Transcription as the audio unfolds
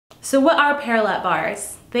So what are Parallette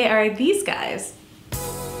bars? They are these guys.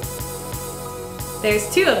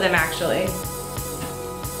 There's two of them actually.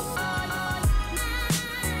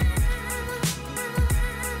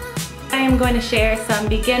 I am going to share some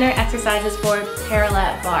beginner exercises for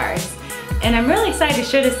Parallette bars. And I'm really excited to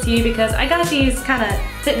show this to you because I got these kind of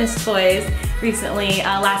fitness toys recently,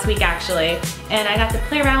 last week actually. And I got to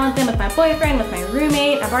play around with them with my boyfriend, with my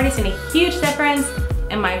roommate. I've already seen a huge difference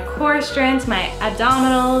in my core strength, my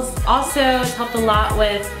abdominals. Also, it's helped a lot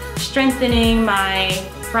with strengthening my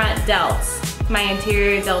front delts, my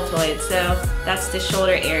anterior deltoid. So that's the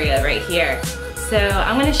shoulder area right here. So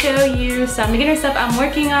I'm gonna show you some beginner stuff I'm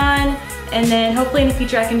working on, and then hopefully in the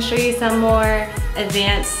future I can show you some more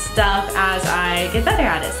advanced stuff as I get better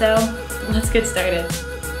at it. So let's get started.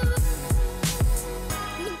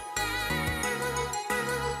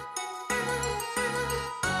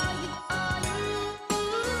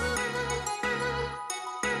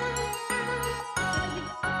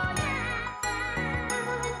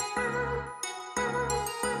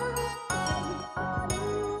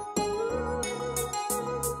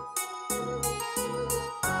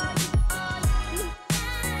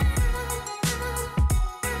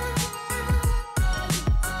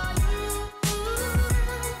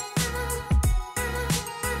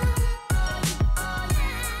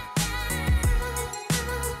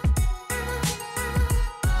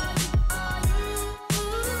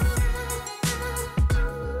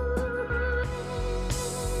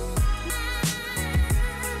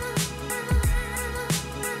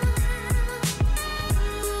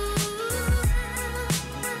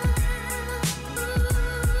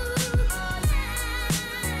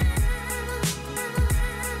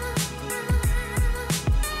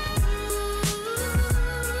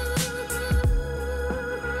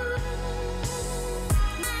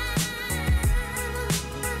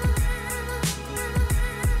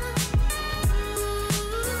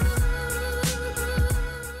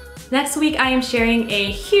 Next week I am sharing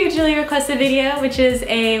a hugely requested video, which is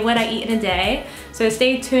a what I eat in a day. So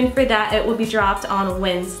stay tuned for that. It will be dropped on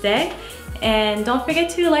Wednesday. And don't forget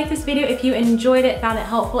to like this video if you enjoyed it, found it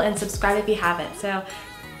helpful, and subscribe if you haven't. So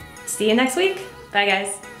see you next week. Bye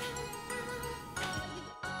guys.